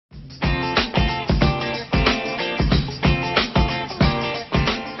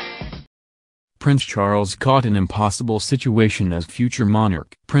Prince Charles caught an impossible situation as future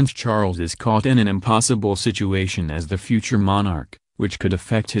monarch. Prince Charles is caught in an impossible situation as the future monarch, which could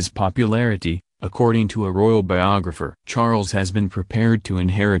affect his popularity, according to a royal biographer. Charles has been prepared to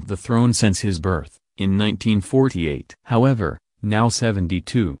inherit the throne since his birth, in 1948. However, now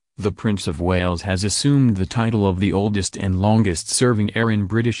 72, the Prince of Wales has assumed the title of the oldest and longest-serving heir in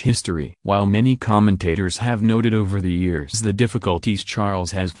British history. While many commentators have noted over the years the difficulties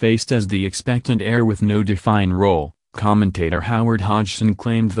Charles has faced as the expectant heir with no defined role, commentator Howard Hodgson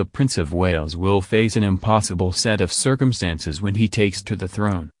claimed the Prince of Wales will face an impossible set of circumstances when he takes to the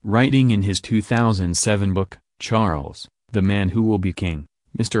throne. Writing in his 2007 book, Charles, The Man Who Will Be King,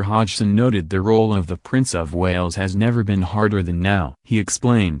 Mr. Hodgson noted the role of the Prince of Wales has never been harder than now. He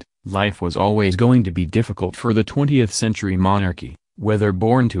explained, life was always going to be difficult for the 20th century monarchy, whether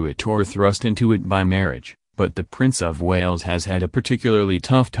born to it or thrust into it by marriage, but the Prince of Wales has had a particularly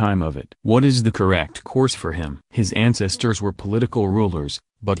tough time of it. What is the correct course for him? His ancestors were political rulers,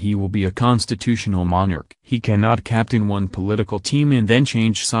 but he will be a constitutional monarch. He cannot captain one political team and then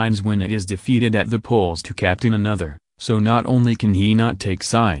change sides when it is defeated at the polls to captain another. So not only can he not take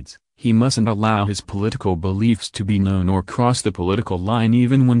sides, he mustn't allow his political beliefs to be known or cross the political line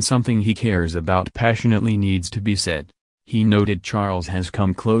even when something he cares about passionately needs to be said. He noted Charles has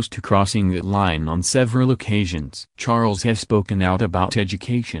come close to crossing that line on several occasions. Charles has spoken out about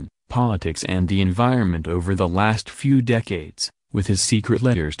education, politics and the environment over the last few decades, with his secret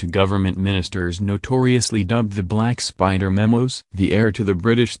letters to government ministers notoriously dubbed the Black Spider Memos. The heir to the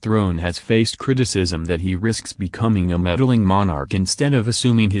British throne has faced criticism that he risks becoming a meddling monarch instead of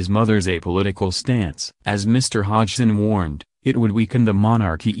assuming his mother's apolitical stance. As Mr. Hodgson warned, it would weaken the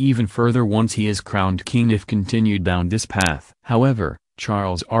monarchy even further once he is crowned king if continued down this path. However,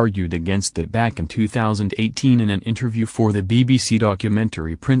 Charles argued against that back in 2018 in an interview for the BBC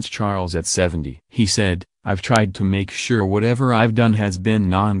documentary Prince Charles at 70. He said, "I've tried to make sure whatever I've done has been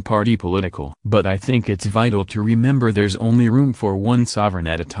non-party political. But I think it's vital to remember there's only room for one sovereign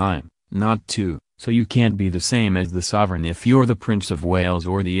at a time, not two, so you can't be the same as the sovereign if you're the Prince of Wales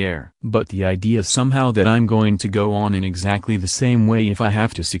or the heir. But the idea somehow that I'm going to go on in exactly the same way if I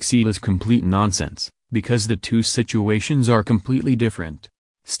have to succeed is complete nonsense, because the two situations are completely different."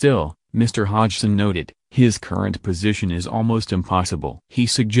 Still, Mr. Hodgson noted, his current position is almost impossible. He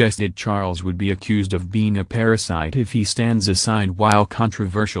suggested Charles would be accused of being a parasite if he stands aside while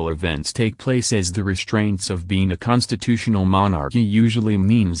controversial events take place, as the restraints of being a constitutional monarchy usually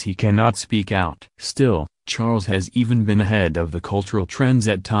means he cannot speak out. Still, Charles has even been ahead of the cultural trends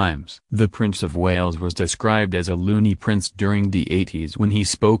at times. The Prince of Wales was described as a loony prince during the 80s when he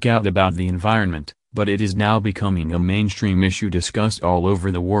spoke out about the environment, but it is now becoming a mainstream issue discussed all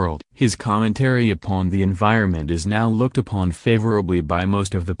over the world. His commentary upon the environment is now looked upon favorably by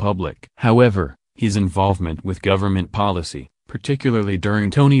most of the public. However, his involvement with government policy, particularly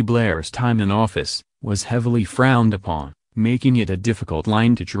during Tony Blair's time in office, was heavily frowned upon, making it a difficult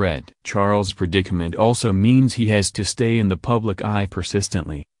line to tread. Charles' predicament also means he has to stay in the public eye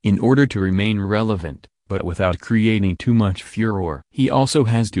persistently, in order to remain relevant, but without creating too much furor. He also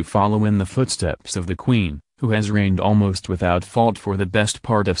has to follow in the footsteps of the Queen, who has reigned almost without fault for the best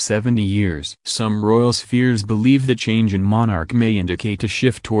part of 70 years. Some royal spheres believe that change in monarch may indicate a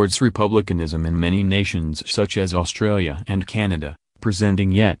shift towards republicanism in many nations such as Australia and Canada,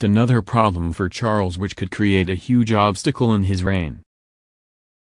 presenting yet another problem for Charles which could create a huge obstacle in his reign.